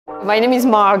My name is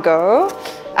Margaux.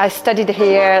 I studied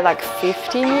here like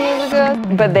 15 years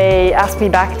ago, but they asked me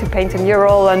back to paint a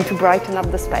mural and to brighten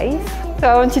up the space. So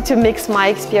I wanted to mix my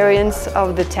experience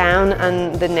of the town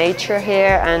and the nature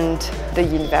here and the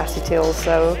university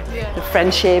also, the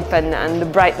friendship and the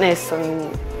brightness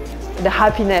and the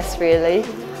happiness really.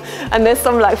 And there's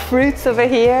some like fruits over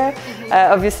here.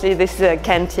 Obviously this is a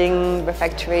canteen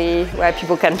refectory where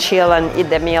people can chill and eat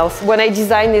their meals. When I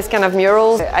design these kind of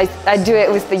murals, I do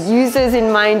it with the users in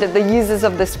mind, the users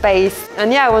of the space.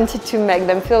 And yeah, I wanted to make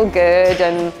them feel good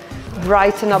and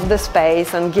brighten up the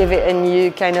space and give it a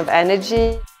new kind of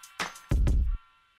energy.